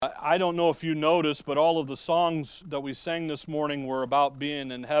I don't know if you noticed, but all of the songs that we sang this morning were about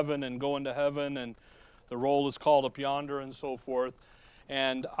being in heaven and going to heaven, and the roll is called up yonder and so forth.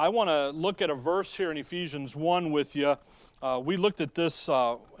 And I want to look at a verse here in Ephesians 1 with you. We looked at this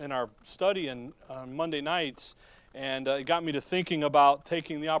in our study on Monday nights, and it got me to thinking about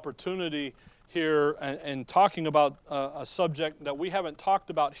taking the opportunity here and talking about a subject that we haven't talked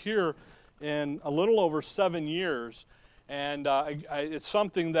about here in a little over 7 years. And it's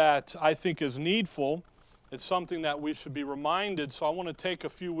something that I think is needful. It's something that we should be reminded. So I want to take a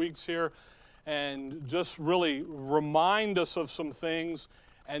few weeks here and just really remind us of some things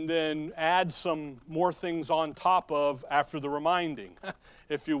and then add some more things on top of after the reminding,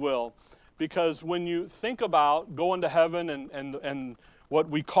 if you will. Because when you think about going to heaven and what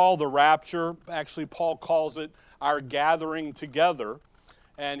we call the rapture, actually Paul calls it our gathering together,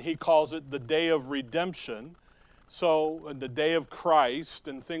 and he calls it the day of redemption. So the day of Christ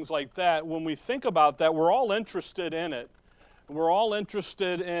and things like that, when we think about that, we're all interested in it. We're all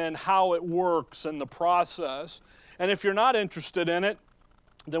interested in how it works and the process. And if you're not interested in it,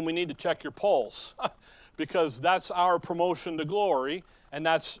 then we need to check your pulse because that's our promotion to glory, and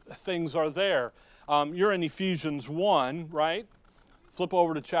that's things are there. You're in Ephesians 1, right? Flip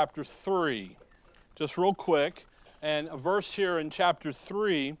over to chapter 3, just real quick. And a verse here in chapter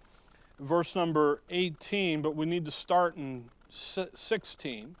 3, verse number 18, but we need to start in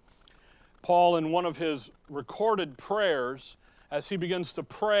 16. Paul, in one of his recorded prayers, as he begins to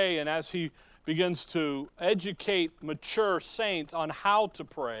pray and as he begins to educate mature saints on how to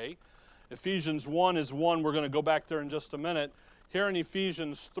pray, Ephesians 1 is one. We're going to go back there in just a minute. Here in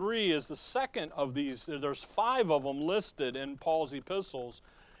Ephesians 3 is the second of these. There's 5 of them listed in Paul's epistles,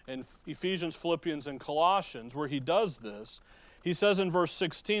 in Ephesians, Philippians, and Colossians, where he does this. He says in verse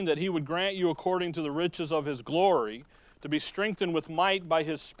 16 that he would grant you according to the riches of his glory to be strengthened with might by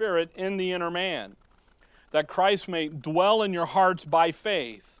his Spirit in the inner man, that Christ may dwell in your hearts by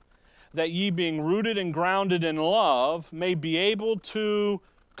faith, that ye being rooted and grounded in love may be able to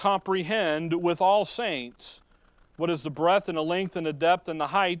comprehend with all saints what is the breadth and the length and the depth and the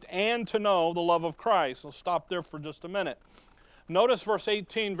height, and to know the love of Christ. I'll stop there for just a minute. Notice verse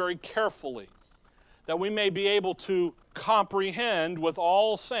 18 very carefully, that we may be able to comprehend with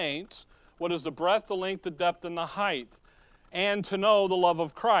all saints what is the breadth, the length, the depth, and the height, and to know the love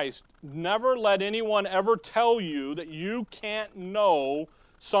of Christ. Never let anyone ever tell you that you can't know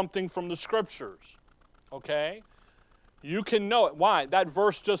something from the Scriptures, okay? You can know it. Why? That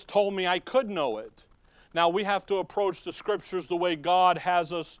verse just told me I could know it. Now we have to approach the Scriptures the way God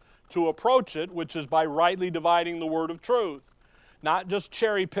has us to approach it, which is by rightly dividing the word of truth. Not just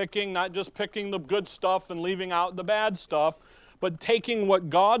cherry picking, not just picking the good stuff and leaving out the bad stuff, but taking what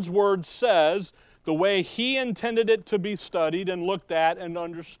God's Word says the way He intended it to be studied and looked at and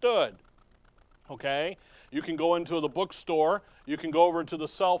understood. Okay? You can go into the bookstore, you can go over into the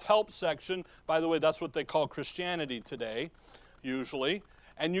self-help section. By the way, that's what they call Christianity today, usually.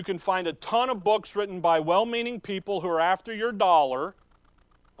 And you can find a ton of books written by well-meaning people who are after your dollar.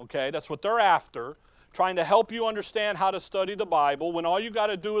 Okay? That's what they're after. Trying to help you understand how to study the Bible, when all you got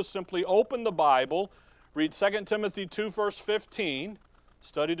to do is simply open the Bible, read 2 Timothy 2, verse 15,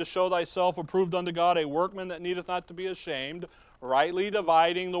 study to show thyself approved unto God, a workman that needeth not to be ashamed, rightly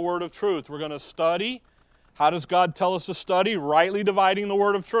dividing the word of truth. We're going to study. How does God tell us to study? Rightly dividing the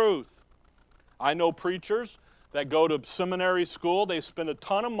word of truth. I know preachers that go to seminary school, they spend a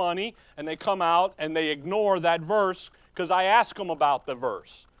ton of money, and they come out and they ignore that verse because I ask them about the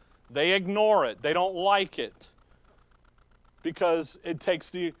verse. They ignore it. They don't like it because it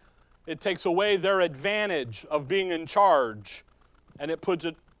takes away their advantage of being in charge, and it puts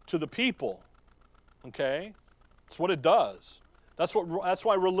it to the people. Okay? That's what it does. That's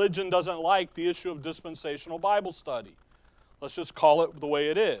why religion doesn't like the issue of dispensational Bible study. Let's just call it the way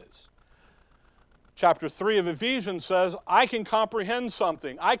it is. Chapter 3 of Ephesians says, I can comprehend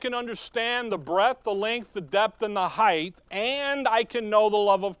something. I can understand the breadth, the length, the depth, and the height, and I can know the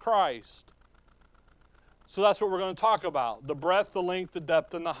love of Christ. So that's what we're going to talk about. The breadth, the length, the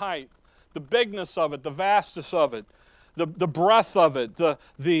depth, and the height. The bigness of it, the vastness of it, the breadth of it, the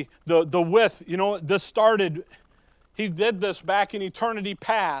width. You know, this started, He did this back in eternity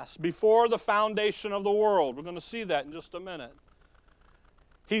past, before the foundation of the world. We're going to see that in just a minute.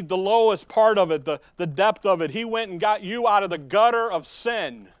 The lowest part of it, the depth of it, He went and got you out of the gutter of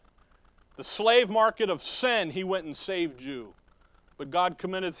sin. The slave market of sin, He went and saved you. But God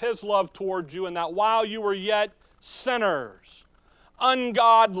commendeth His love towards you in that while you were yet sinners,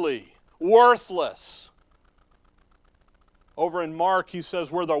 ungodly, worthless. Over in Mark, He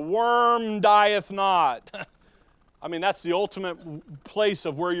says, where the worm dieth not, I mean, that's the ultimate place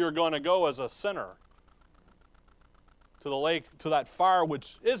of where you're going to go as a sinner. To the lake, to that fire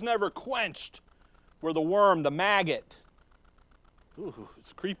which is never quenched, where the worm, the maggot, ooh,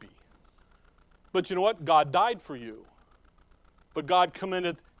 it's creepy. But you know what? God died for you. But God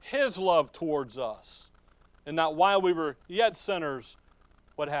commended His love towards us. And that while we were yet sinners,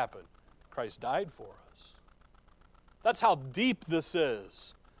 what happened? Christ died for us. That's how deep this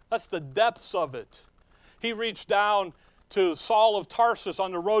is. That's the depths of it. He reached down to Saul of Tarsus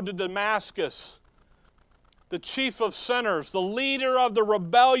on the road to Damascus, the chief of sinners, the leader of the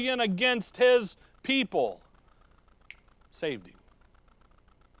rebellion against his people. Saved him.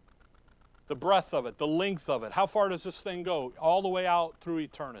 The breadth of it, the length of it. How far does this thing go? All the way out through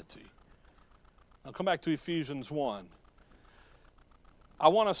eternity. Now come back to Ephesians 1. I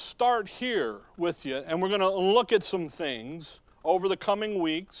want to start here with you, and we're going to look at some things over the coming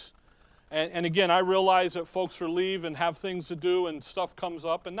weeks. And again, I realize that folks are leave and have things to do and stuff comes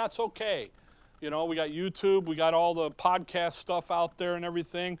up, and that's okay. You know, we got YouTube, we got all the podcast stuff out there and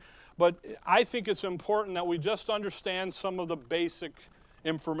everything. But I think it's important that we just understand some of the basic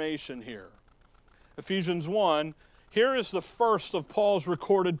information here. Ephesians 1, here is the first of Paul's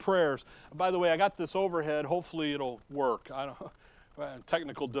recorded prayers. By the way, I got this overhead. Hopefully it'll work. I don't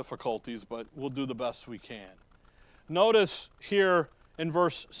technical difficulties, but we'll do the best we can. Notice here in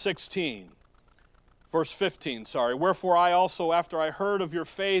verse 15, wherefore I also, after I heard of your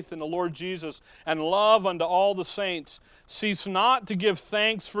faith in the Lord Jesus and love unto all the saints, cease not to give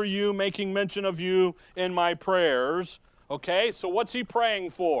thanks for you, making mention of you in my prayers. Okay, so what's he praying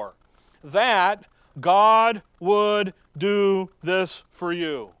for? That God would do this for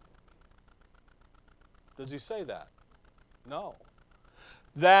you. Does he say that? No.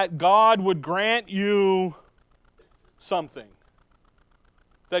 That God would grant you something.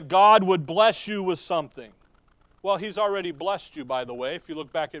 That God would bless you with something. Well, He's already blessed you, by the way, if you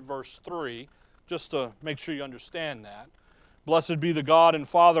look back at verse 3, just to make sure you understand that. Blessed be the God and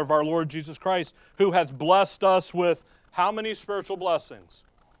Father of our Lord Jesus Christ, who hath blessed us with how many spiritual blessings?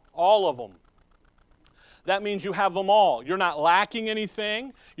 All of them. That means you have them all. You're not lacking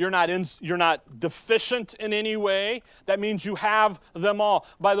anything. You're not deficient in any way. That means you have them all.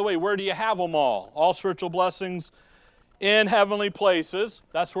 By the way, where do you have them all? All spiritual blessings in heavenly places.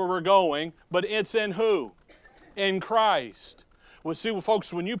 That's where we're going. But it's in who? In Christ. Well, see,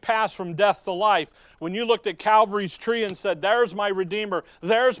 folks, when you pass from death to life, when you looked at Calvary's tree and said, there's my Redeemer,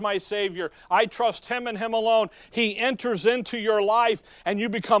 there's my Savior, I trust Him and Him alone, He enters into your life and you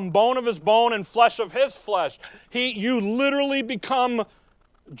become bone of His bone and flesh of His flesh. You literally become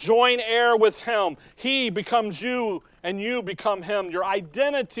joint heir with Him. He becomes you and you become Him. Your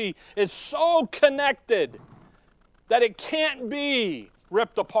identity is so connected that it can't be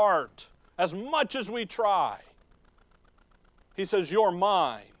ripped apart as much as we try. He says, you're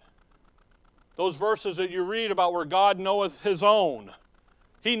mine. Those verses that you read about where God knoweth His own.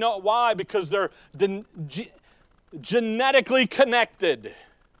 Why? Because they're genetically connected,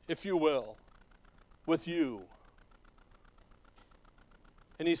 if you will, with you.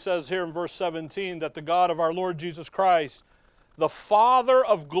 And He says here in verse 17 that the God of our Lord Jesus Christ, the Father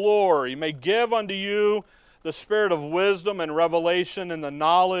of glory, may give unto you the spirit of wisdom and revelation and the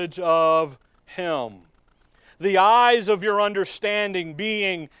knowledge of Him. The eyes of your understanding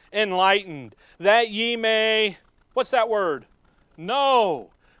being enlightened, that ye may, what's that word? Know,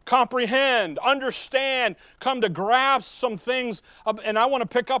 comprehend, understand, come to grasp some things. And I want to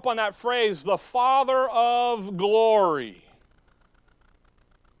pick up on that phrase, the Father of glory.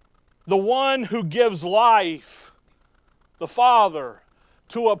 The one who gives life, the Father,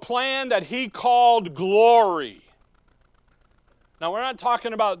 to a plan that He called glory. Now, we're not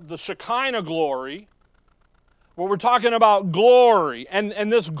talking about the Shekinah glory. Well, we're talking about glory, and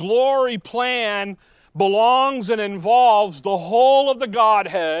this glory plan belongs and involves the whole of the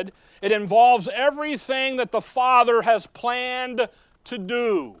Godhead. It involves everything that the Father has planned to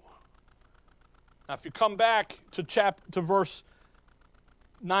do. Now, if you come back to verse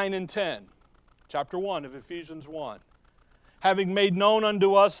 9 and 10, chapter 1 of Ephesians 1, having made known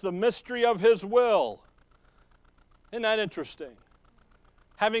unto us the mystery of His will. Isn't that interesting?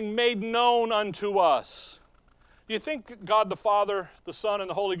 Having made known unto us. Do you think God the Father, the Son, and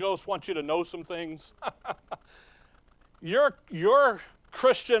the Holy Ghost want you to know some things? Your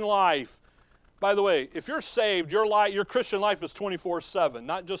Christian life, by the way, if you're saved, your Christian life is 24/7,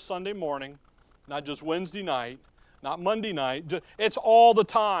 not just Sunday morning, not just Wednesday night, not Monday night. It's all the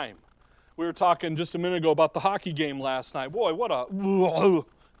time. We were talking just a minute ago about the hockey game last night. Boy,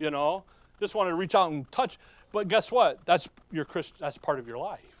 just wanted to reach out and touch. But guess what? That's part of your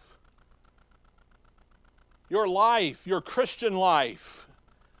life. your life, your Christian life,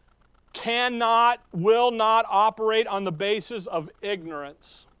 will not operate on the basis of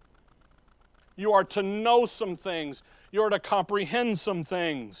ignorance. You are to know some things. You are to comprehend some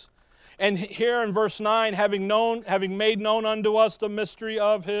things. And here in verse 9, having made known unto us the mystery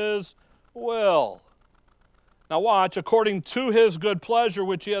of His will. Now watch, according to His good pleasure,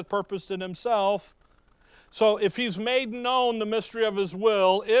 which He hath purposed in Himself. So if He's made known the mystery of His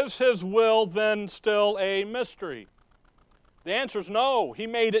will, is His will then still a mystery? The answer is no. He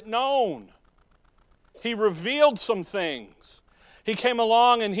made it known. He revealed some things. He came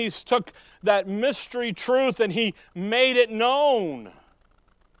along and He took that mystery truth and He made it known.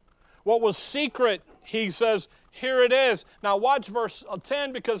 What was secret, He says, here it is. Now watch verse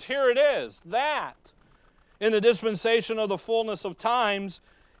 10, because here it is, that in the dispensation of the fullness of times,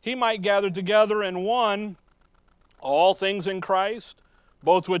 He might gather together in one all things in Christ,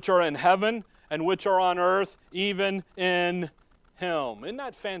 both which are in heaven and which are on earth, even in Him. Isn't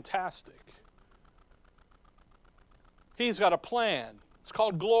that fantastic? He's got a plan. It's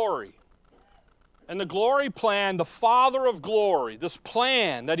called glory. And the glory plan, the Father of glory, this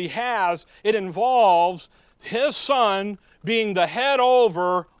plan that He has, it involves His Son being the head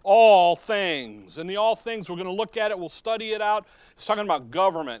over all things. And the all things, we're going to look at it, we'll study it out. It's talking about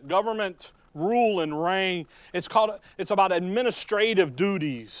government rule and reign. It's about administrative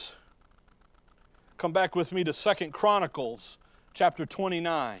duties. Come back with me to 2 Chronicles chapter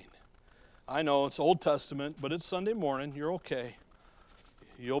 29. I know it's Old Testament, but it's Sunday morning. You're okay.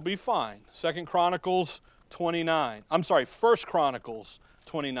 You'll be fine. 2 Chronicles 29. I'm sorry, 1 Chronicles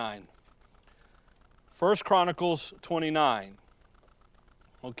 29. 1 Chronicles 29.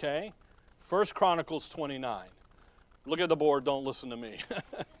 Okay? 1 Chronicles 29. Look at the board, don't listen to me.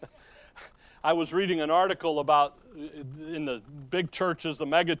 I was reading an article about in the big churches, the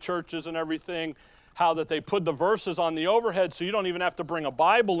mega churches and everything, how that they put the verses on the overhead so you don't even have to bring a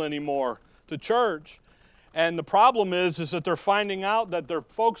Bible anymore to church. And the problem is that they're finding out that their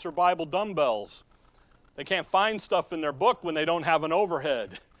folks are Bible dumbbells. They can't find stuff in their book when they don't have an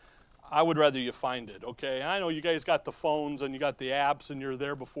overhead. I would rather you find it, okay? I know you guys got the phones and you got the apps and you're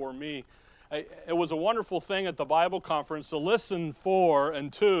there before me. It was a wonderful thing at the Bible conference to listen for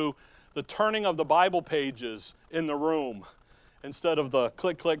and to the turning of the Bible pages in the room instead of the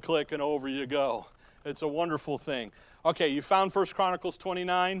click, click, click, and over you go. It's a wonderful thing. Okay, you found 1 Chronicles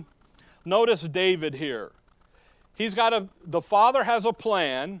 29? Notice David here. The Father has a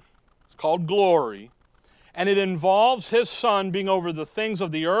plan. It's called glory. And it involves His Son being over the things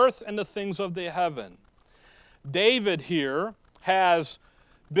of the earth and the things of the heaven. David here has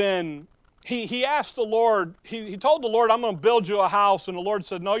been, he asked the Lord, he told the Lord, I'm going to build you a house. And the Lord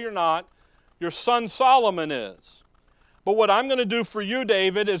said, no, you're not. Your son Solomon is. But what I'm going to do for you,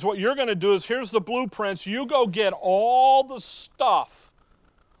 David, is what you're going to do is, here's the blueprints. You go get all the stuff,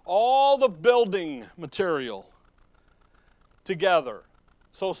 all the building material together,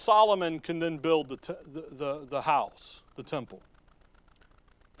 so Solomon can then build the house, the temple.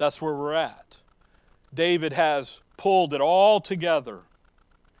 That's where we're at. David has pulled it all together.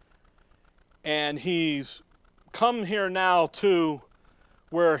 And he's come here now to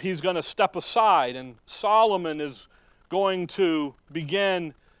where he's going to step aside. And Solomon is going to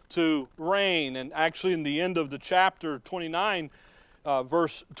begin to reign. And actually in the end of the chapter 29,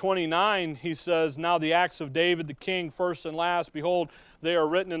 verse 29, he says, now the acts of David the king, first and last, behold, they are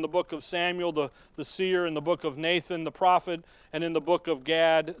written in the book of Samuel the seer, in the book of Nathan the prophet, and in the book of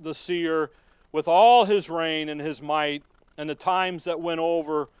Gad the seer, with all his reign and his might, and the times that went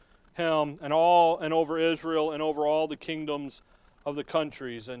over him, and over Israel, and over all the kingdoms of the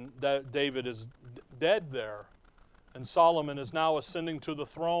countries. And that David is dead there. And Solomon is now ascending to the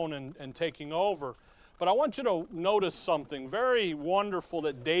throne and taking over. But I want you to notice something very wonderful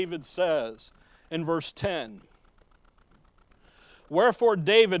that David says in verse 10. Wherefore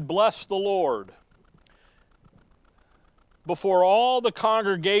David blessed the Lord before all the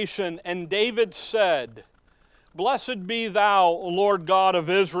congregation, and David said, Blessed be thou, Lord God of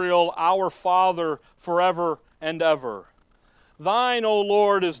Israel, our Father, forever and ever. Thine, O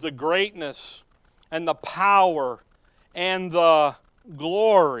Lord, is the greatness and the power and the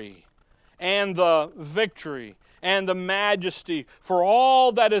glory and the victory and the majesty, for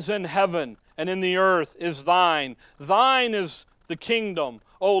all that is in heaven and in the earth is thine. Thine is the kingdom,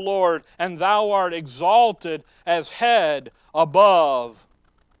 O Lord, and thou art exalted as head above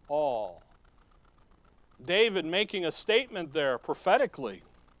all. David making a statement there prophetically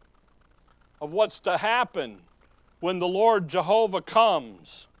of what's to happen when the Lord Jehovah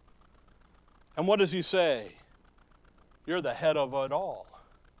comes. And what does he say? You're the head of it all.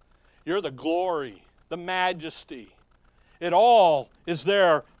 You're the glory the majesty. It all is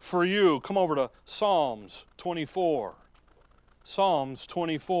there for you. Come over to Psalms 24. Psalms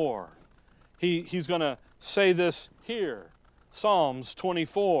 24. He's going to say this here. Psalms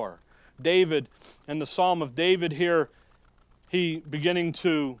 24. David, and the Psalm of David here, he beginning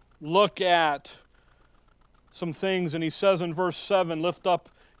to look at some things, and he says in verse 7, lift up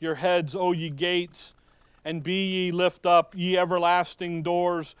your heads, O ye gates, and be ye lift up, ye everlasting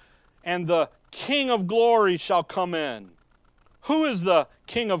doors, and the King of glory shall come in. Who is the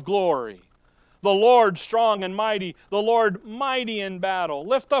King of glory? The Lord strong and mighty, the Lord mighty in battle.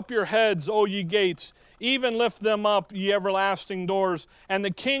 Lift up your heads, O ye gates, even lift them up, ye everlasting doors, and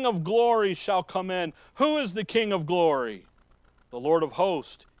the King of glory shall come in. Who is the King of glory? The Lord of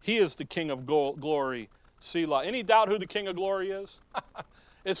hosts. He is the King of glory. Selah. Any doubt who the King of glory is?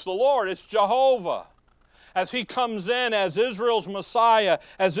 It's the Lord. It's Jehovah. As He comes in as Israel's Messiah,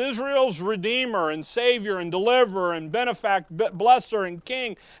 as Israel's Redeemer and Savior and Deliverer and Blesser and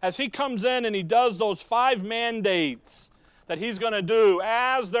King, as He comes in and He does those 5 mandates that He's going to do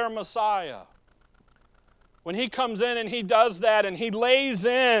as their Messiah. When He comes in and He does that and He lays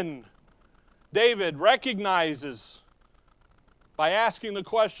in, David recognizes by asking the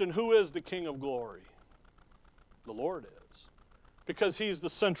question, who is the King of glory? The Lord is. Because He's the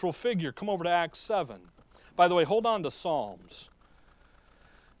central figure. Come over to Acts 7. By the way, hold on to Psalms.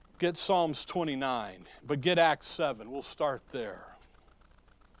 Get Psalms 29, but get Acts 7. We'll start there.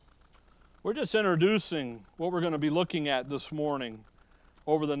 We're just introducing what we're going to be looking at this morning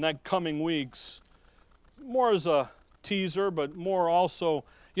over the next coming weeks. More as a teaser, but more also,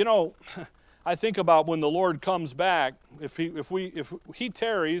 you know, I think about when the Lord comes back, if he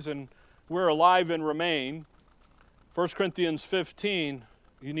tarries and we're alive and remain. 1 Corinthians 15,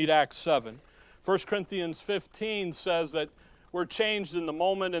 you need Acts 7. 1 Corinthians 15 says that we're changed in the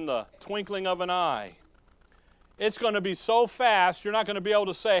moment, in the twinkling of an eye. It's going to be so fast, you're not going to be able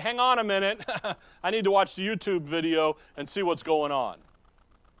to say, hang on a minute, I need to watch the YouTube video and see what's going on.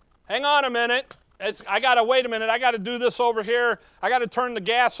 Hang on a minute. I got to wait a minute. I got to do this over here. I got to turn the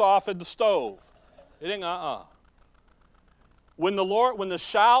gas off at the stove. It ain't When the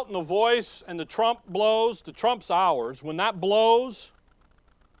shout and the voice and the trump blows, the trump's ours. When that blows,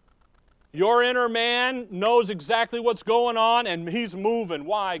 your inner man knows exactly what's going on and he's moving.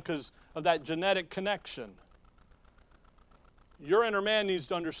 Why? Because of that genetic connection. Your inner man needs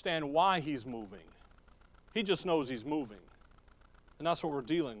to understand why he's moving. He just knows he's moving. And that's what we're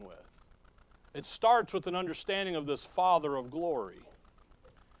dealing with. It starts with an understanding of this Father of glory.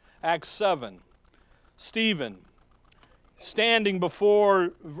 Acts 7. Stephen, standing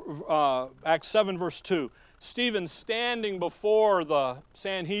before, Acts 7 verse 2. Stephen standing before the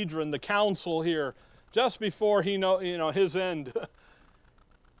Sanhedrin, the council here, just before his end.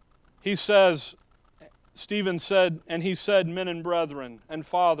 He says, Stephen said, and he said, men and brethren and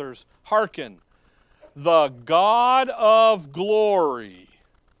fathers, hearken, the God of glory.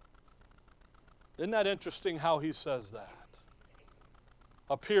 Isn't that interesting how he says that?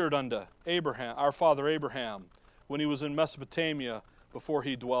 Appeared unto Abraham, our father Abraham, when he was in Mesopotamia before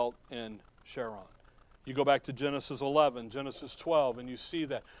he dwelt in Charan. You go back to Genesis 11, Genesis 12, and you see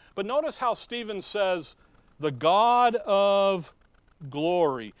that. But notice how Stephen says, the God of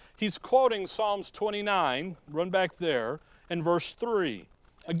glory. He's quoting Psalms 29, run back there, in verse 3.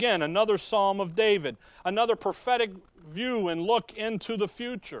 Again, another Psalm of David, another prophetic view and look into the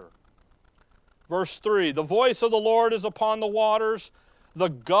future. Verse 3, the voice of the Lord is upon the waters, the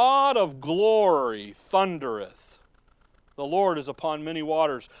God of glory thundereth. The Lord is upon many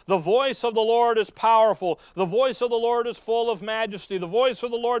waters. The voice of the Lord is powerful. The voice of the Lord is full of majesty. The voice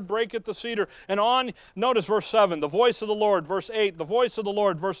of the Lord breaketh the cedar. And on, notice verse 7, the voice of the Lord. Verse 8, the voice of the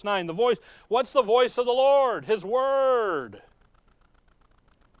Lord. Verse 9, the voice. What's the voice of the Lord? His word.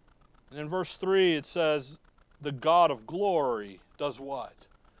 And in verse 3 it says, the God of glory does what?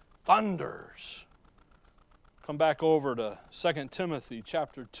 Thunders. Come back over to 2 Timothy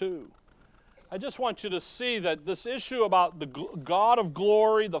chapter 2. I just want you to see that this issue about the God of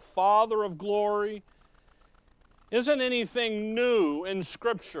glory, the Father of glory, isn't anything new in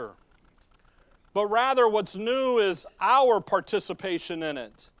Scripture. But rather what's new is our participation in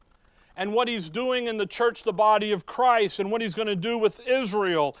it. And what He's doing in the church, the body of Christ, and what He's going to do with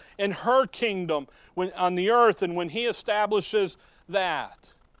Israel and her kingdom on the earth and when He establishes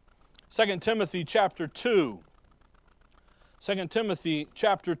that. 2 Timothy chapter 2. 2 Timothy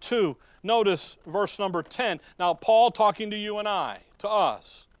chapter 2, notice verse number 10. Now, Paul talking to you and I, to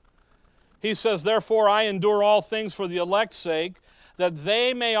us. He says, therefore I endure all things for the elect's sake, that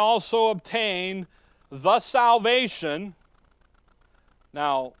they may also obtain the salvation.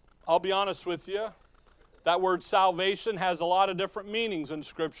 Now, I'll be honest with you. That word salvation has a lot of different meanings in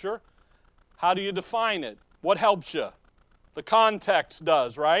Scripture. How do you define it? What helps you? The context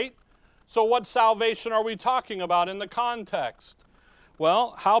does, right? So what salvation are we talking about in the context?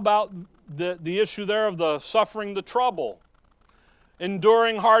 Well, how about the issue there of the suffering the trouble?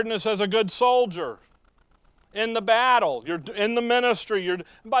 Enduring hardness as a good soldier. In the battle, you're in the ministry. And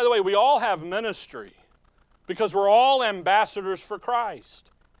by the way, we all have ministry because we're all ambassadors for Christ.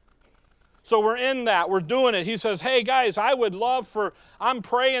 So we're in that, we're doing it. He says, hey guys, I'm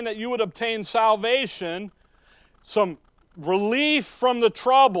praying that you would obtain salvation, some relief from the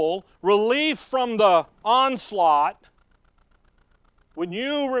trouble, relief from the onslaught, when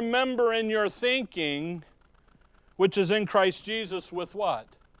you remember in your thinking, which is in Christ Jesus with what?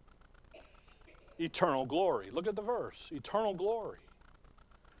 Eternal glory. Look at the verse, eternal glory.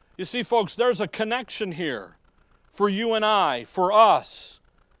 You see, folks, there's a connection here for you and I, for us,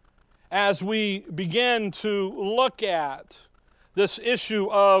 as we begin to look at this issue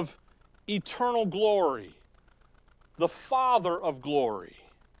of eternal glory, the Father of glory,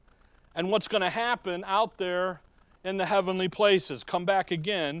 and what's going to happen out there in the heavenly places. Come back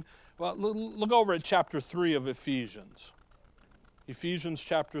again. Well, look over at chapter 3 of Ephesians. Ephesians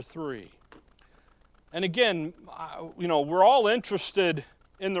chapter 3. And again, we're all interested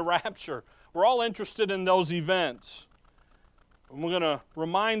in the rapture. We're all interested in those events. And we're going to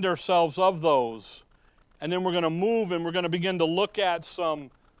remind ourselves of those. And then we're going to move and we're going to begin to look at some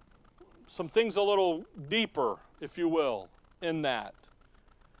things a little deeper, if you will, in that.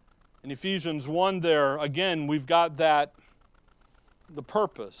 In Ephesians 1 there, again, we've got the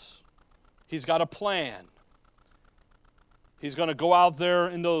purpose. He's got a plan. He's going to go out there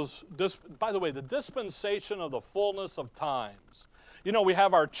in those, by the way, the dispensation of the fullness of times. You know, we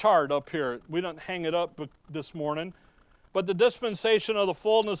have our chart up here. We don't hang it up this morning. But the dispensation of the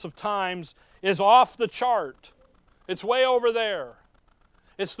fullness of times is off the chart. It's way over there.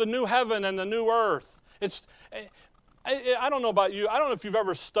 It's the new heaven and the new earth. I don't know about you. I don't know if you've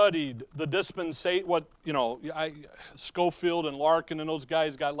ever studied the dispensation. Schofield and Larkin and those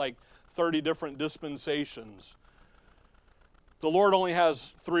guys got like 30 different dispensations. The Lord only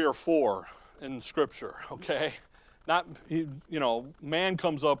has 3 or 4 in Scripture, okay? Man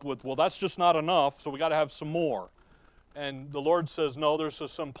comes up with, well, that's just not enough, so we got to have some more. And the Lord says, no, there's a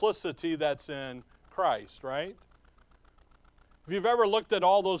simplicity that's in Christ, right? If you've ever looked at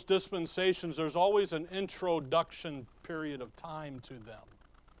all those dispensations, there's always an introduction period of time to them.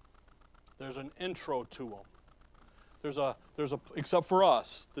 There's an intro to them. Except for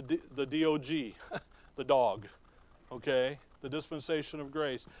us, the DOG, the dog, okay? The dispensation of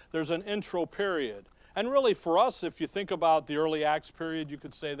grace. There's an intro period. And really for us, if you think about the early Acts period, you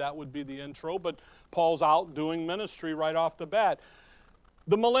could say that would be the intro, but Paul's out doing ministry right off the bat.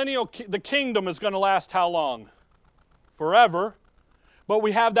 The kingdom is going to last how long? Forever. But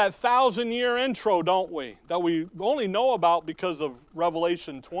we have that 1,000-year intro, don't we? That we only know about because of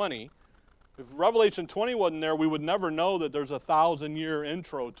Revelation 20. If Revelation 20 wasn't there, we would never know that there's a 1,000-year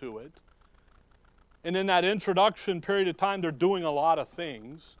intro to it. And in that introduction period of time, they're doing a lot of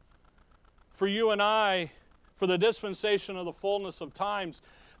things. For you and I, for the dispensation of the fullness of times,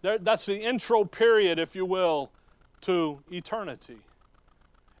 that's the intro period, if you will, to eternity.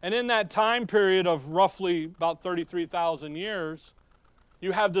 And in that time period of roughly about 33,000 years,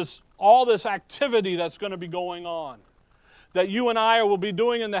 you have all this activity that's going to be going on, that you and I will be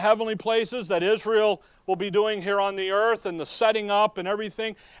doing in the heavenly places, that Israel will be doing here on the earth, and the setting up and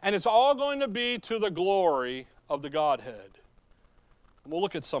everything. And it's all going to be to the glory of the Godhead. And we'll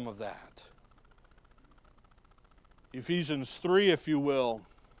look at some of that. Ephesians 3, if you will.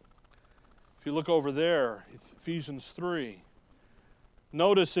 If you look over there, Ephesians 3.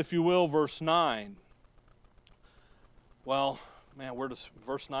 Notice, if you will, verse 9. Well, man, where does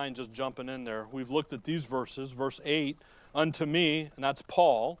verse 9 just jumping in there? We've looked at these verses. Verse 8, unto me, and that's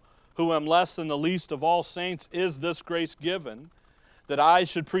Paul, who am less than the least of all saints, is this grace given, that I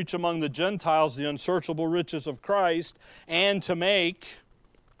should preach among the Gentiles the unsearchable riches of Christ, and to make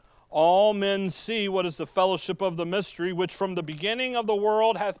all men see what is the fellowship of the mystery, which from the beginning of the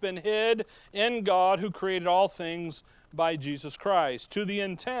world hath been hid in God, who created all things by Jesus Christ, to the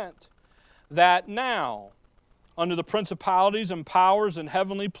intent that now, under the principalities and powers in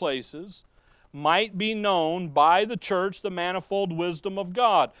heavenly places, might be known by the church the manifold wisdom of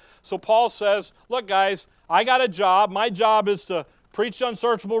God. So Paul says, look guys, I got a job. My job is to preach the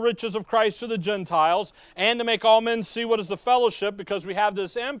unsearchable riches of Christ to the Gentiles, and to make all men see what is the fellowship, because we have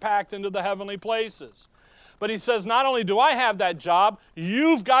this impact into the heavenly places. But he says, not only do I have that job,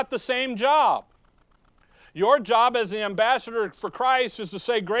 you've got the same job. Your job as the ambassador for Christ is to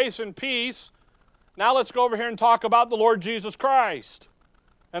say grace and peace Now let's go over here and talk about the Lord Jesus Christ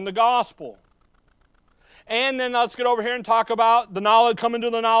and the gospel. And then let's get over here and talk about the knowledge, coming to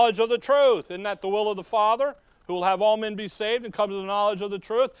the knowledge of the truth. Isn't that the will of the Father, who will have all men be saved and come to the knowledge of the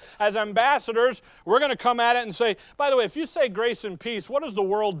truth? As ambassadors, we're going to come at it and say, by the way, if you say grace and peace, what does the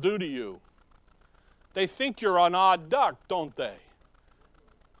world do to you? They think you're an odd duck, don't they?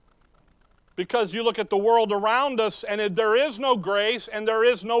 Because you look at the world around us and there is no grace and there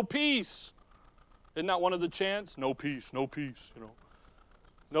is no peace. Isn't that one of the chants? No peace, no peace, you know.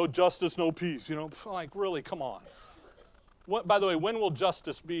 No justice, no peace, you know. Like, really, come on. What, by the way, when will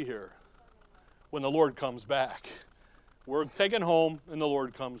justice be here? When the Lord comes back. We're taken home and the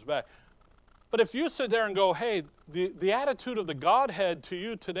Lord comes back. But if you sit there and go, hey, the attitude of the Godhead to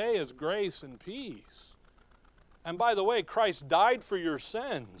you today is grace and peace. And by the way, Christ died for your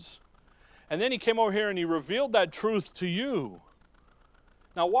sins. And then he came over here and he revealed that truth to you.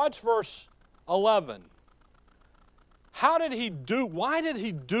 Now watch verse 11. How did he do, why did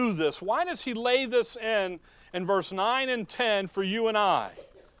he do this? Why does he lay this in verse 9 and 10 for you and I?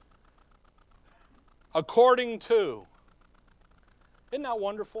 According to. Isn't that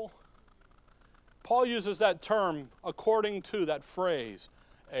wonderful? Paul uses that term, according to, that phrase,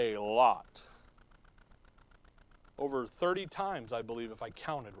 a lot. Over 30 times, I believe, if I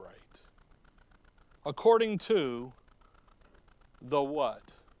counted right. According to the what?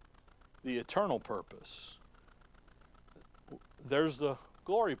 The eternal purpose. There's the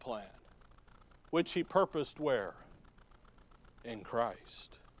glory plan, which he purposed where? In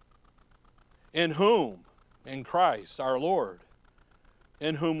Christ. In whom? In Christ, our Lord.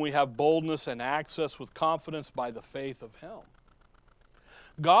 In whom we have boldness and access with confidence by the faith of him.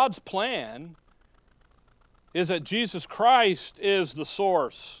 God's plan is that Jesus Christ is the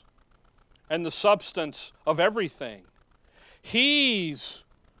source and the substance of everything. He's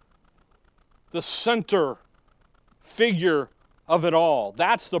the center figure of it all.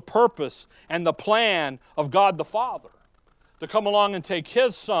 That's the purpose and the plan of God the Father. To come along and take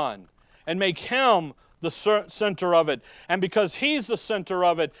his Son and make him the center of it. And because he's the center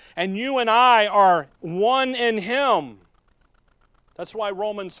of it, and you and I are one in him. That's why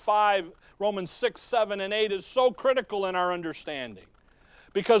Romans 6, 7, and 8 is so critical in our understanding.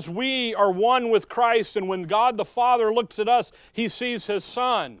 Because we are one with Christ, and when God the Father looks at us, he sees his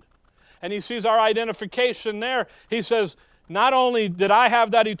Son. And he sees our identification there. He says, not only did I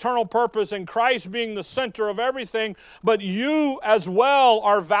have that eternal purpose in Christ being the center of everything, but you as well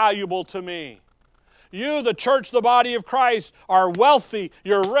are valuable to me. You, the church, the body of Christ, are wealthy,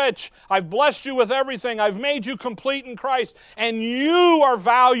 you're rich, I've blessed you with everything, I've made you complete in Christ, and you are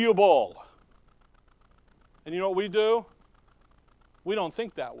valuable. And you know what we do? We don't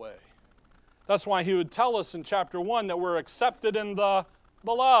think that way. That's why he would tell us in chapter 1 that we're accepted in the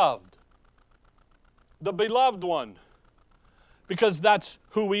beloved. The beloved one. Because that's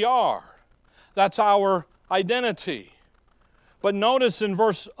who we are. That's our identity. But notice in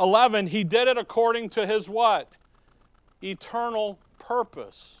verse 11, he did it according to his what? Eternal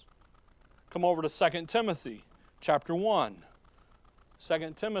purpose. Come over to 2 Timothy chapter 1.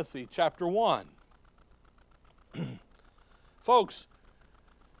 2 Timothy chapter 1. Folks,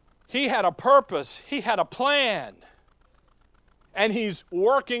 he had a purpose. He had a plan. And he's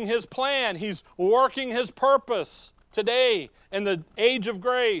working his plan. He's working his purpose today in the age of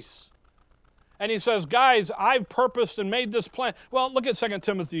grace. And he says, guys, I've purposed and made this plan. Well, look at 2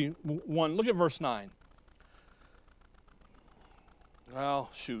 Timothy 1. Look at verse 9. Well,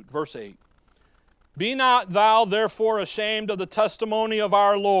 shoot, verse 8. Be not thou therefore ashamed of the testimony of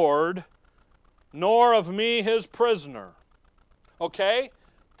our Lord, nor of me his prisoner. Okay?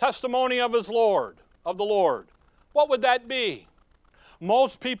 Testimony of his Lord, of the Lord. What would that be?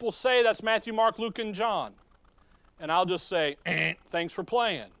 Most people say that's Matthew, Mark, Luke, and John. And I'll just say, thanks for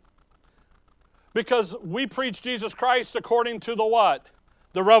playing. Because we preach Jesus Christ according to the what?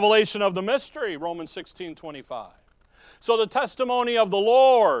 The revelation of the mystery, Romans 16:25. So the testimony of the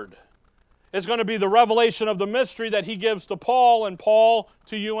Lord is going to be the revelation of the mystery that he gives to Paul and Paul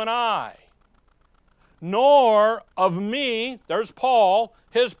to you and I. Nor of me, there's Paul,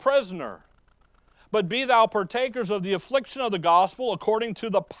 his prisoner. But be thou partakers of the affliction of the gospel according to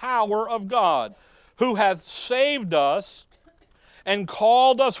the power of God, who hath saved us and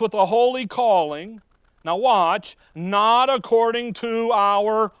called us with a holy calling. Now watch, not according to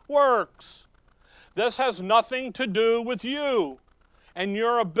our works. This has nothing to do with you and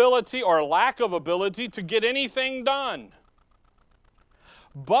your ability or lack of ability to get anything done.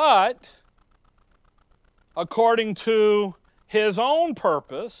 But according to his own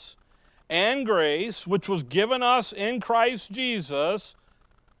purpose and grace, which was given us in Christ Jesus,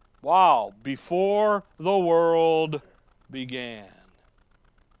 Wow, before the world began.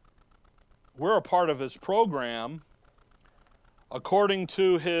 We're a part of His program according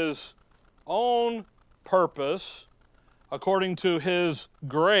to His own purpose, according to His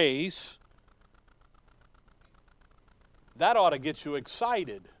grace. That ought to get you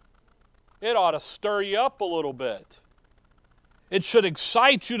excited. It ought to stir you up a little bit. It should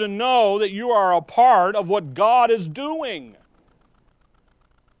excite you to know that you are a part of what God is doing.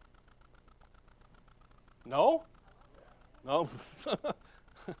 No? No?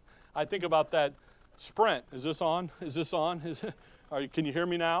 I think about that Sprint. Is this on? Is this on? Can you hear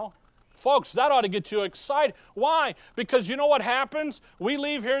me now? Folks, that ought to get you excited. Why? Because you know what happens? We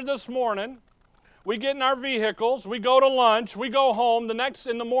leave here this morning. We get in our vehicles. We go to lunch. We go home. The next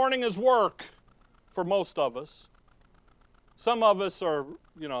in the morning is work for most of us. Some of us are,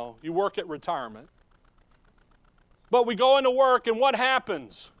 you work at retirement. But we go into work, and what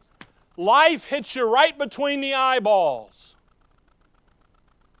happens? Life hits you right between the eyeballs.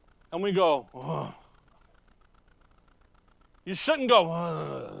 And we go, ugh. You shouldn't go,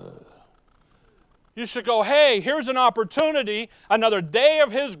 ugh. You should go, hey, here's an opportunity, another day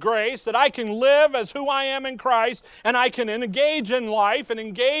of His grace that I can live as who I am in Christ, and I can engage in life and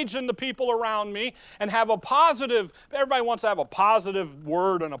engage in the people around me and have a positive, everybody wants to have a positive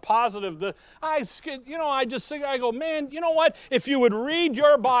word and a positive, I go, man, you know what? If you would read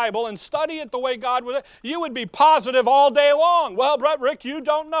your Bible and study it the way God would, you would be positive all day long. Well, Brett, Rick, you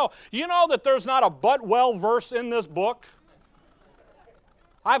don't know. You know that there's not a but well verse in this book?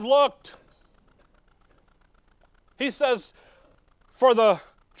 I've looked. He says, for the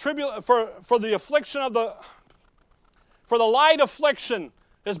affliction of for the light affliction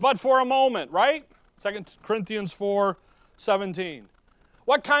is but for a moment, right? 2 Corinthians 4:17.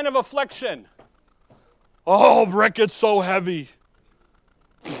 What kind of affliction? Oh, Rick, it's so heavy.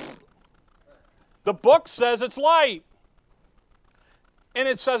 The book says it's light. And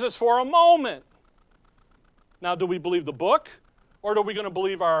it says it's for a moment. Now, do we believe the book, or are we going to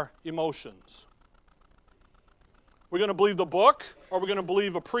believe our emotions? We're going to believe the book, or we're going to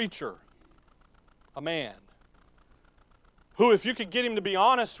believe a preacher, a man, who, if you could get him to be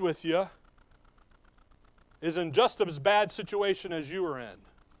honest with you, is in just as bad situation as you are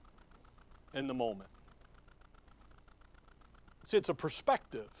in the moment. See, it's a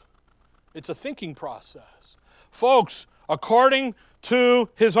perspective. It's a thinking process. Folks, according to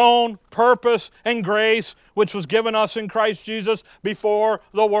His own purpose and grace, which was given us in Christ Jesus before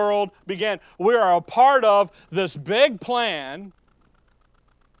the world began. We are a part of this big plan,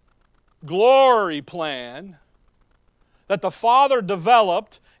 glory plan, that the Father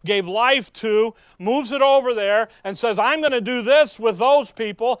developed, gave life to, moves it over there, and says, I'm going to do this with those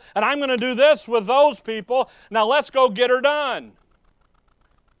people, and I'm going to do this with those people. Now let's go get her done.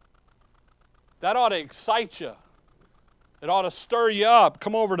 That ought to excite you. It ought to stir you up.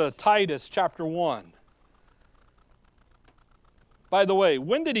 Come over to Titus chapter 1. By the way,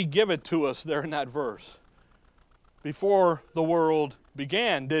 when did He give it to us there in that verse? Before the world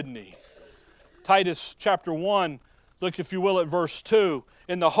began, didn't He? Titus chapter 1, look if you will at verse 2.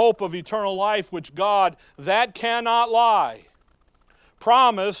 In the hope of eternal life which God, that cannot lie,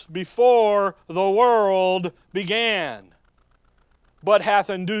 promised before the world began, but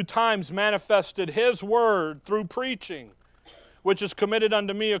hath in due times manifested His word through preaching, which is committed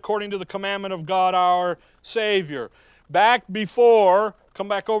unto me according to the commandment of God our Savior. Back before, come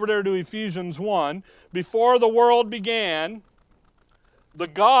back over there to Ephesians 1, before the world began, the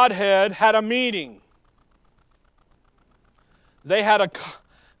Godhead had a meeting. They had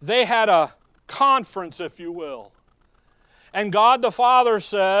a conference, if you will. And God the Father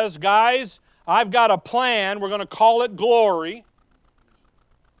says, guys, I've got a plan. We're going to call it glory.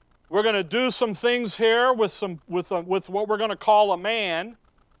 We're going to do some things here with what we're going to call a man.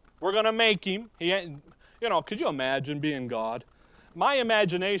 We're going to make him. Could you imagine being God? My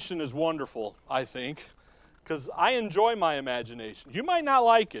imagination is wonderful, I think, because I enjoy my imagination. You might not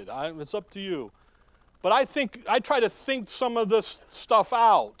like it. It's up to you. But I try to think some of this stuff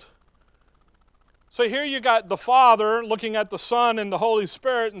out. So here you got the Father looking at the Son and the Holy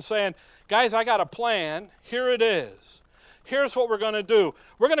Spirit and saying, guys, I got a plan. Here it is. Here's what we're going to do.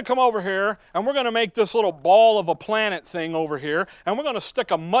 We're going to come over here, and we're going to make this little ball of a planet thing over here, and we're going to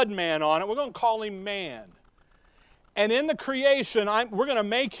stick a mud man on it. We're going to call him man. And in the creation, we're going to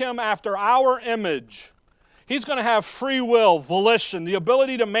make him after our image. He's going to have free will, volition, the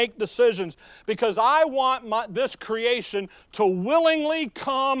ability to make decisions, because I want this creation to willingly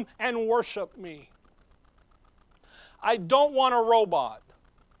come and worship me. I don't want a robot.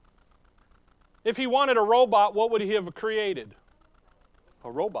 If He wanted a robot, what would He have created?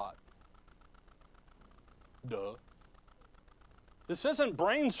 A robot. Duh. This isn't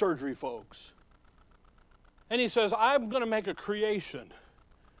brain surgery, folks. And he says, I'm going to make a creation.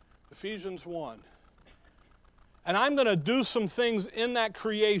 Ephesians 1. And I'm going to do some things in that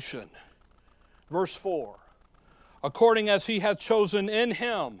creation. Verse 4. According as he hath chosen in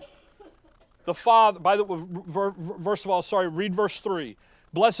him the Father. By the way, first of all, read verse 3.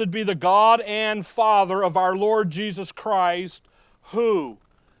 Blessed be the God and Father of our Lord Jesus Christ, who?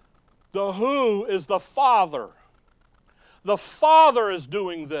 The who is the Father. The Father is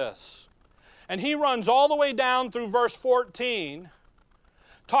doing this. And he runs all the way down through verse 14,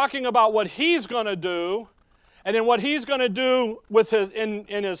 talking about what he's going to do, and then what he's going to do with in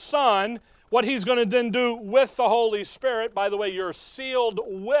his Son, what he's going to then do with the Holy Spirit. By the way, you're sealed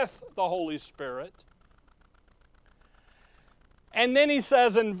with the Holy Spirit. And then he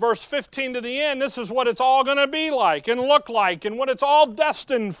says in verse 15 to the end, this is what it's all going to be like and look like and what it's all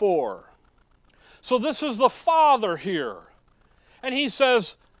destined for. So this is the Father here. And he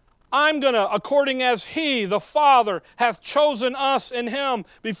says, I'm going to, according as he, the Father, hath chosen us in him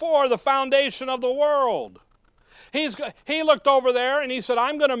before the foundation of the world. He looked over there and he said,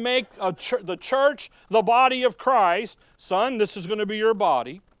 I'm going to make the church the body of Christ. Son, this is going to be your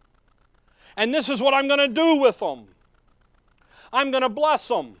body. And this is what I'm going to do with them. I'm going to bless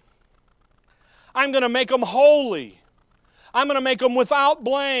them. I'm going to make them holy. I'm going to make them without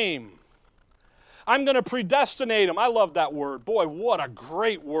blame. I'm going to predestinate them. I love that word. Boy, what a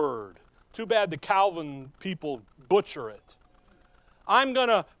great word. Too bad the Calvin people butcher it. I'm going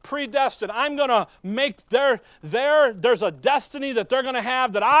to predestine. I'm going to make there's a destiny that they're going to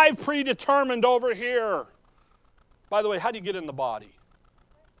have that I've predetermined over here. By the way, how do you get in the body?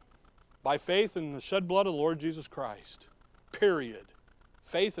 By faith in the shed blood of the Lord Jesus Christ. Period.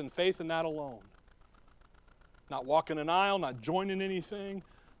 Faith and faith in that alone. Not walking an aisle, not joining anything.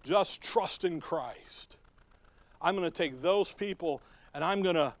 Just trust in Christ. I'm going to take those people and I'm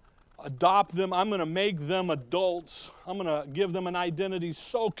going to adopt them. I'm going to make them adults. I'm going to give them an identity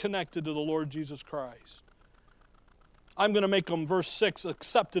so connected to the Lord Jesus Christ. I'm going to make them, verse 6,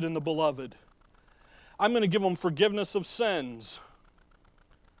 accepted in the beloved. I'm going to give them forgiveness of sins.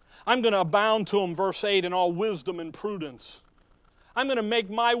 I'm going to abound to them, verse 8, in all wisdom and prudence. I'm going to make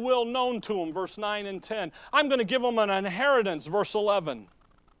my will known to them, verse 9 and 10. I'm going to give them an inheritance, verse 11.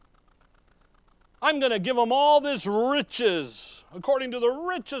 I'm going to give them all this riches, according to the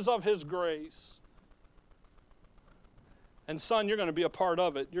riches of His grace. And son, you're going to be a part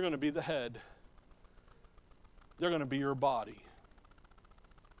of it. You're going to be the head. They're going to be your body.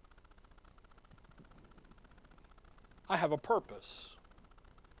 I have a purpose.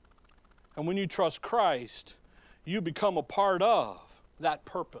 And when you trust Christ, you become a part of that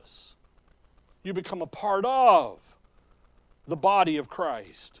purpose. You become a part of the body of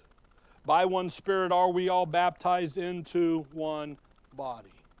Christ. By one Spirit are we all baptized into one body.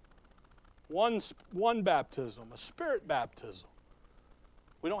 One baptism, a Spirit baptism.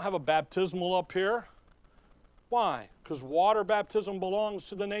 We don't have a baptismal up here. Why? Because water baptism belongs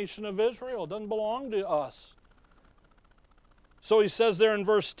to the nation of Israel. It doesn't belong to us. So he says there in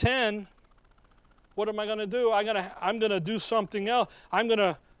verse 10, what am I going to do? I'm going to do something else.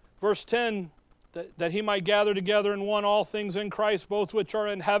 Verse 10, that he might gather together in one all things in Christ, both which are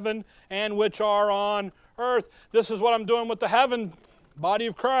in heaven and which are on earth. This is what I'm doing with the heaven, body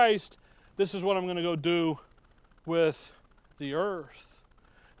of Christ. This is what I'm going to go do with the earth.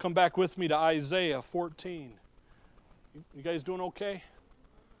 Come back with me to Isaiah 14. You guys doing okay?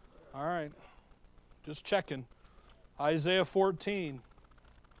 All right. Just checking. Isaiah 14.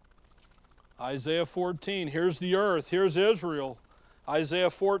 Isaiah 14. Here's the earth. Here's Israel. Isaiah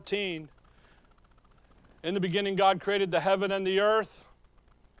 14. In the beginning, God created the heaven and the earth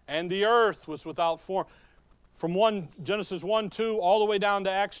was without form. From Genesis 1:2 all the way down to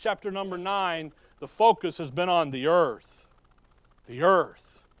Acts chapter number 9, the focus has been on the earth,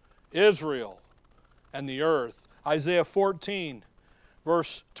 Israel, and the earth. Isaiah 14,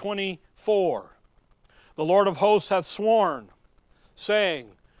 verse 24. The Lord of hosts hath sworn,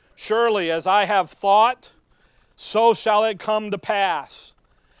 saying, surely as I have thought, so shall it come to pass.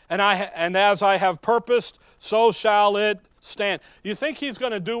 And as I have purposed, so shall it stand. You think he's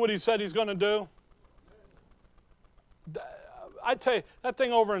going to do what he said he's going to do? I tell you, that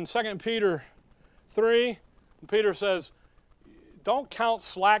thing over in 2 Peter 3, Peter says, don't count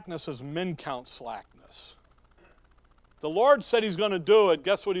slackness as men count slackness. The Lord said he's going to do it.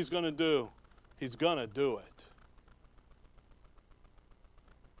 Guess what he's going to do? He's going to do it.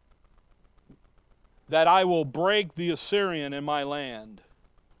 That I will break the Assyrian in my land.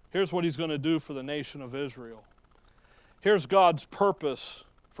 Here's what he's going to do for the nation of Israel. Here's God's purpose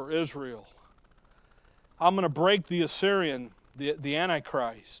for Israel. I'm going to break the Assyrian, the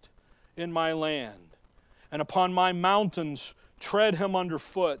Antichrist, in my land, and upon my mountains tread him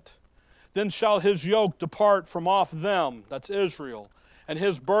underfoot. Then shall his yoke depart from off them," that's Israel, "and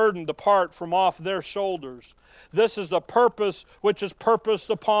his burden depart from off their shoulders. This is the purpose which is purposed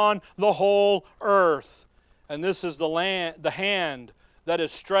upon the whole earth. And this is the hand that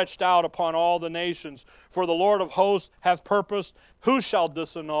is stretched out upon all the nations. For the Lord of hosts hath purposed, who shall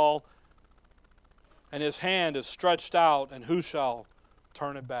disannul? And his hand is stretched out, and who shall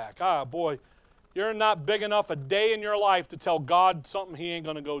turn it back?" Ah, boy, you're not big enough a day in your life to tell God something He ain't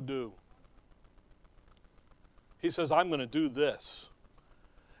going to go do. He says, "I'm going to do this."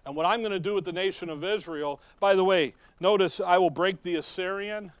 And what I'm going to do with the nation of Israel, by the way, notice I will break the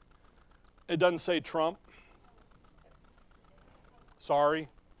Assyrian. It doesn't say Trump. Sorry.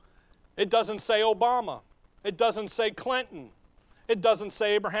 It doesn't say Obama. It doesn't say Clinton. It doesn't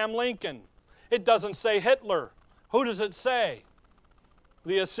say Abraham Lincoln. It doesn't say Hitler. Who does it say?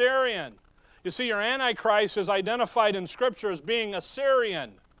 The Assyrian. You see, your Antichrist is identified in Scripture as being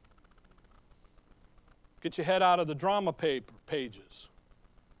Assyrian. Get your head out of the drama pages.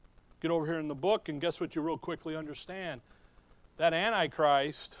 Get over here in the book, and guess what you real quickly understand? That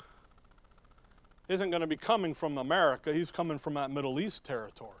Antichrist isn't going to be coming from America. He's coming from that Middle East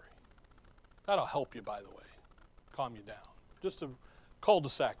territory. That'll help you, by the way. Calm you down. Just a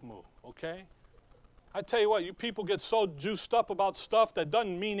cul-de-sac move, okay? I tell you what, you people get so juiced up about stuff that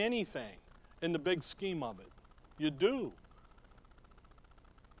doesn't mean anything in the big scheme of it. You do.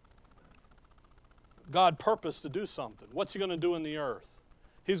 God purposed to do something. What's He going to do in the earth?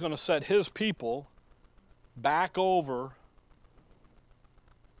 He's going to set His people back over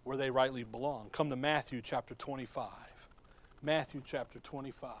where they rightly belong. Come to Matthew chapter 25. Matthew chapter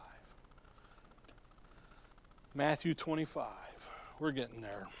 25. Matthew 25. We're getting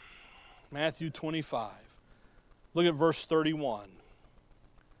there. Matthew 25. Look at verse 31.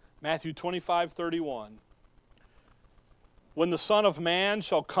 Matthew 25:31. "When the Son of Man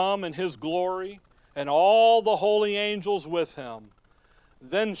shall come in His glory, and all the holy angels with Him,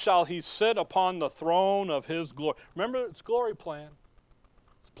 then shall He sit upon the throne of His glory." Remember, it's glory plan.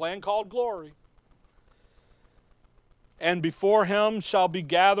 It's a plan called glory. "And before Him shall be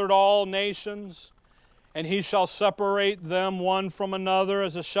gathered all nations, and He shall separate them one from another,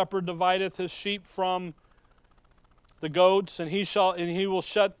 as a shepherd divideth his sheep from the goats. And he will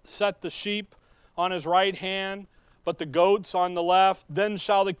set the sheep on His right hand, but the goats on the left. Then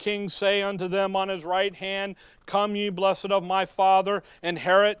shall the King say unto them on His right hand, Come ye, blessed of my Father,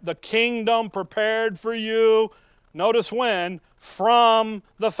 inherit the kingdom prepared for you." Notice when? "From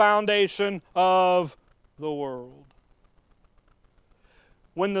the foundation of the world."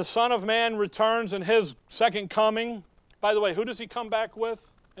 When the Son of Man returns in His second coming, by the way, who does He come back with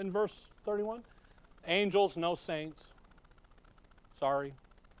in verse 31? Angels, no saints. Sorry.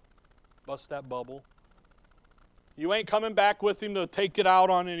 Bust that bubble. You ain't coming back with Him to take it out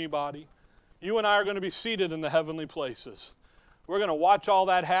on anybody. You and I are going to be seated in the heavenly places. We're going to watch all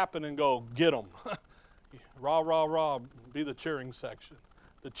that happen and go, get them. Rah, rah, rah, be the cheering section,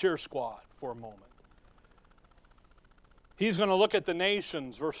 the cheer squad for a moment. He's going to look at the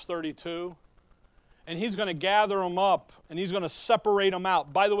nations, verse 32, and He's going to gather them up, and He's going to separate them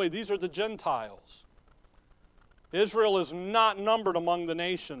out. By the way, these are the Gentiles. Israel is not numbered among the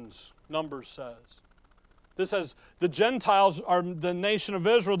nations, Numbers says. This says the Gentiles are the nation of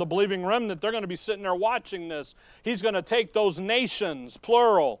Israel, the believing remnant. They're going to be sitting there watching this. He's going to take those nations,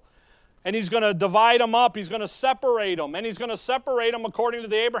 plural, and He's going to divide them up. He's going to separate them, and He's going to separate them according to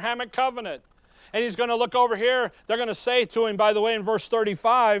the Abrahamic covenant. And He's going to look over here. They're going to say to Him, by the way, in verse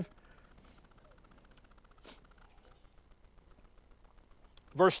 35,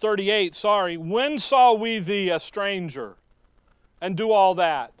 verse 38, "When saw we Thee a stranger?" And do all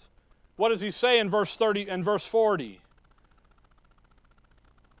that. What does He say in verse 30 and verse 40?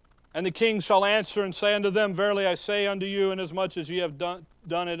 "And the King shall answer and say unto them, Verily I say unto you, inasmuch as ye have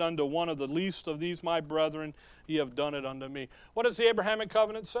done it unto one of the least of these my brethren, ye have done it unto me." What does the Abrahamic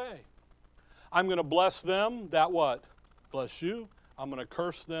covenant say? I'm going to bless them that what? Bless you. I'm going to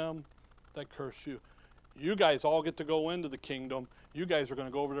curse them that curse you. You guys all get to go into the kingdom. You guys are going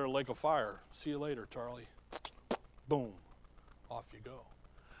to go over there to the lake of fire. See you later, Charlie. Boom. Off you go.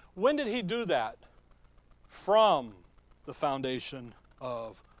 When did He do that? From the foundation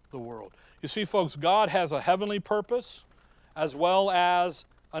of the world. You see, folks, God has a heavenly purpose as well as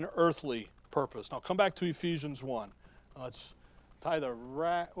an earthly purpose. Now come back to Ephesians 1. Let's tie the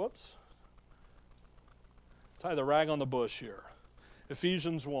rag on the bush here.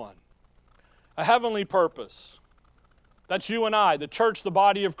 Ephesians 1. A heavenly purpose. That's you and I, the church, the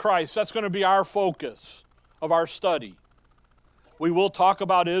body of Christ. That's going to be our focus. of our study. We will talk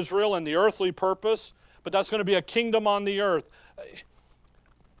about Israel and the earthly purpose, but that's going to be a kingdom on the earth.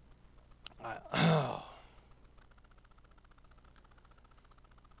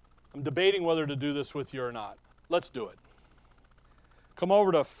 I'm debating whether to do this with you or not. Let's do it. Come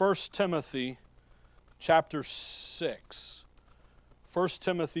over to 1 Timothy chapter 6. 1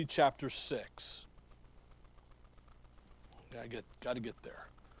 Timothy chapter 6. Got to get there.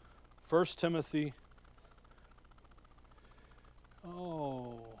 1 Timothy.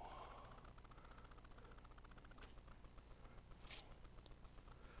 Oh.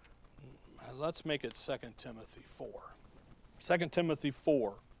 Let's make it 2 Timothy 4. 2 Timothy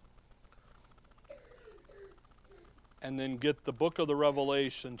 4. And then get the book of the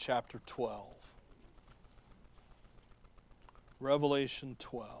Revelation, chapter 12. Revelation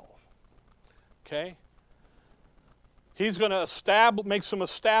 12. Okay? He's going to make some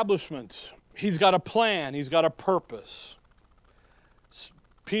establishments. He's got a plan. He's got a purpose.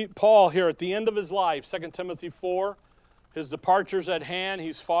 Paul here at the end of his life, 2 Timothy 4, his departure's at hand.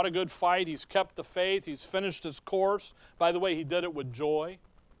 He's fought a good fight. He's kept the faith. He's finished his course. By the way, he did it with joy.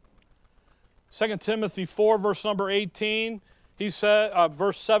 2 Timothy 4, verse number 18, he said,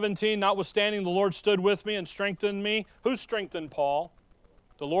 verse 17, notwithstanding the Lord stood with me and strengthened me. Who strengthened Paul?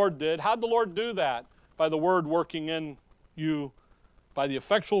 The Lord did. How did the Lord do that? By the word working in you, by the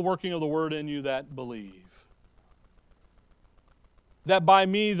effectual working of the word in you that believe. That by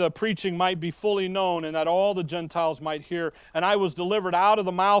me the preaching might be fully known, and that all the Gentiles might hear. And I was delivered out of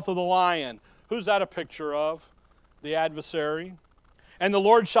the mouth of the lion. Who's that a picture of? The adversary. And the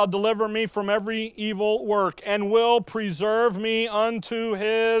Lord shall deliver me from every evil work, and will preserve me unto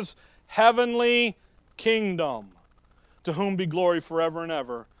his heavenly kingdom, to whom be glory forever and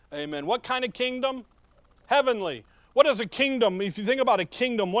ever. Amen. What kind of kingdom? Heavenly. What is a kingdom? If you think about a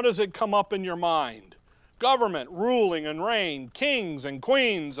kingdom, what does it come up in your mind? Government, ruling and reign, kings and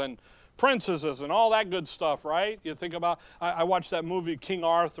queens and princesses and all that good stuff, right? You think about, I watched that movie King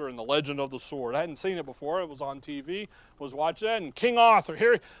Arthur and the Legend of the Sword. I hadn't seen it before. It was on TV. Was watching that, and King Arthur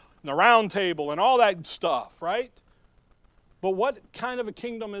here, and the round table and all that stuff, right? But what kind of a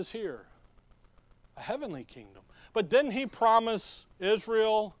kingdom is here? A heavenly kingdom. But didn't he promise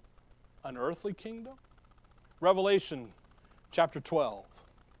Israel an earthly kingdom? Revelation chapter 12.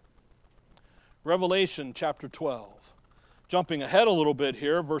 Revelation chapter 12. Jumping ahead a little bit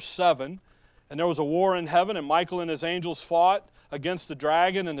here, verse 7. And there was a war in heaven, and Michael and his angels fought against the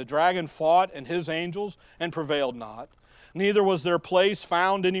dragon, and the dragon fought and his angels, and prevailed not. Neither was their place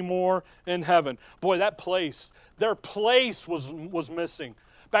found anymore in heaven. Boy, that place, their place was missing.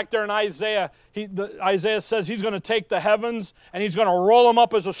 Back there in Isaiah, Isaiah says he's going to take the heavens, and he's going to roll them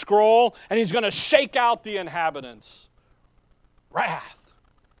up as a scroll, and he's going to shake out the inhabitants. Wrath.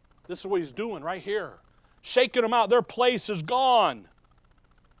 This is what he's doing right here. Shaking them out. Their place is gone.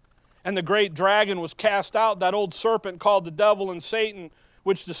 And the great dragon was cast out, that old serpent called the devil and Satan,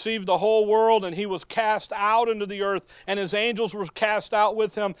 which deceived the whole world, and he was cast out into the earth, and his angels were cast out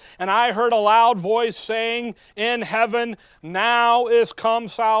with him. And I heard a loud voice saying in heaven, now is come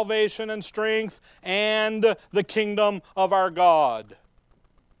salvation and strength and the kingdom of our God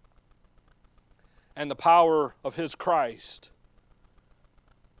and the power of his Christ.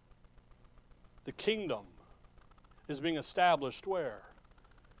 The kingdom is being established where?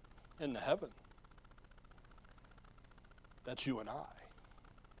 In the heaven. That's you and I.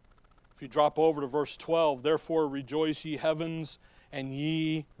 If you drop over to verse 12, therefore rejoice ye heavens, and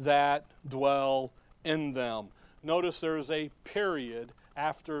ye that dwell in them. Notice there is a period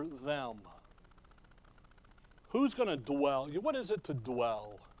after them. Who's going to dwell? What is it to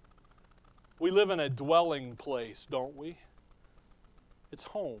dwell? We live in a dwelling place, don't we? It's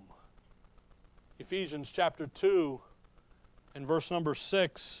home. Ephesians chapter 2 and verse number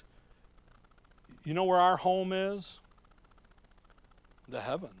 6. You know where our home is? The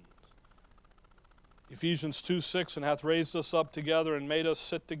heavens. Ephesians 2:6, and hath raised us up together and made us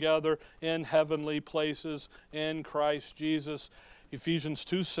sit together in heavenly places in Christ Jesus. Ephesians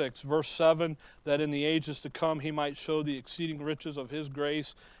 2:6, verse 7, that in the ages to come he might show the exceeding riches of his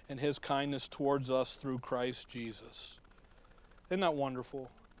grace and his kindness towards us through Christ Jesus. Isn't that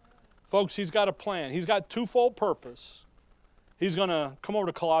wonderful? Folks, he's got a plan. He's got twofold purpose. He's going to come over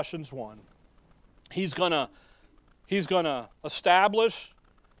to Colossians 1. He's going to establish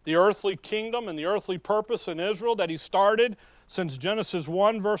the earthly kingdom and the earthly purpose in Israel that he started since Genesis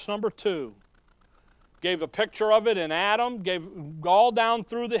 1, verse number 2. Gave a picture of it in Adam, gave all down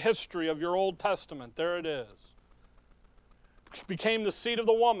through the history of your Old Testament. There it is. Became the seed of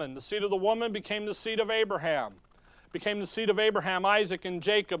the woman. The seed of the woman became the seed of Abraham. became the seed of Abraham, Isaac, and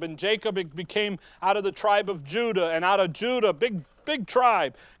Jacob became out of the tribe of Judah, and out of Judah, big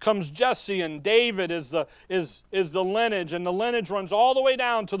tribe, comes Jesse, and David is the lineage, and the lineage runs all the way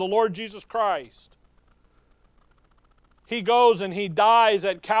down to the Lord Jesus Christ. He goes and he dies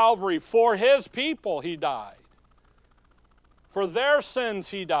at Calvary. For his people he died. For their sins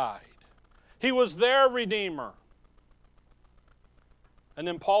he died. He was their Redeemer. And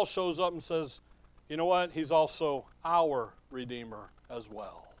then Paul shows up and says, you know what? He's also our Redeemer as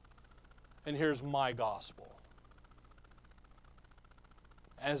well. And here's my gospel.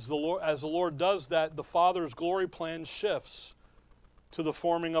 As the Lord does that, the Father's glory plan shifts to the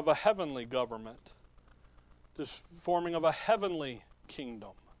forming of a heavenly government, the forming of a heavenly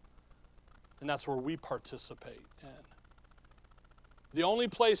kingdom. And that's where we participate in. The only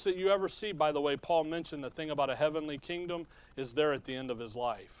place that you ever see, by the way, Paul mentioned the thing about a heavenly kingdom is there at the end of his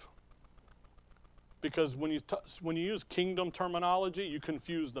life. Because when you use kingdom terminology, you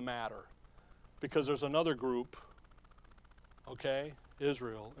confuse the matter. Because there's another group, okay,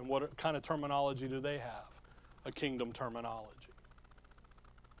 Israel, and what kind of terminology do they have? A kingdom terminology.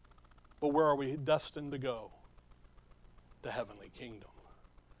 But where are we destined to go? The heavenly kingdom.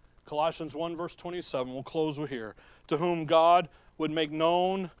 Colossians 1 verse 27, we'll close with here. To whom God would make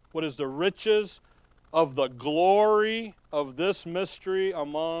known what is the riches of the glory of this mystery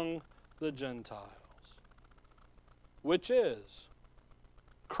among the Gentiles, which is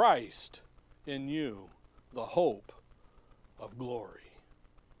Christ in you, the hope of glory.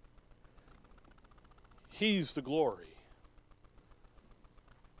 He's the glory.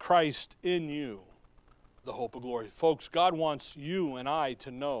 Christ in you, the hope of glory. Folks, God wants you and I to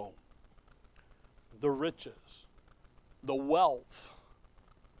know the riches, the wealth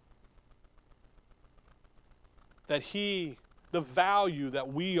that the value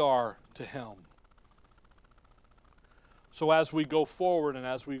that we are to Him. So as we go forward and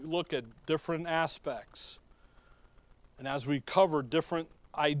as we look at different aspects and as we cover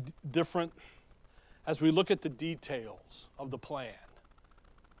as we look at the details of the plan,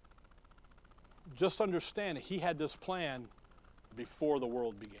 just understand that He had this plan before the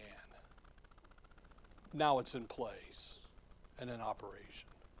world began. Now it's in place and in operation.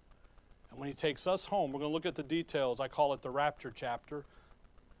 And when He takes us home, we're going to look at the details. I call it the rapture chapter.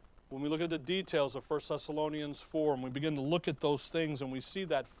 When we look at the details of 1 Thessalonians 4, and we begin to look at those things and we see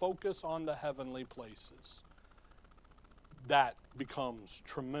that focus on the heavenly places, that becomes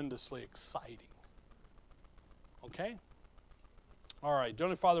tremendously exciting. Okay? All right.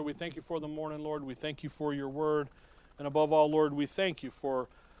 Dear Father, we thank You for the morning, Lord. We thank You for Your word. And above all, Lord, we thank You for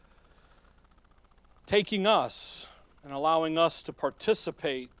taking us and allowing us to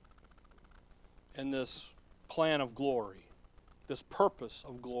participate in this plan of glory, this purpose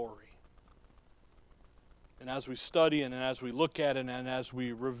of glory. And as we study and as we look at it and as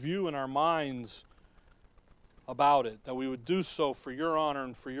we review in our minds about it, that we would do so for Your honor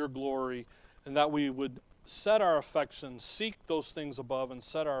and for Your glory, and that we would set our affections, seek those things above, and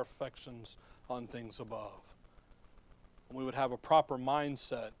set our affections on things above. And we would have a proper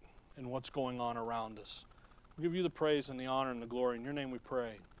mindset in what's going on around us. We give You the praise and the honor and the glory. In Your name we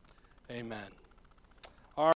pray. Amen.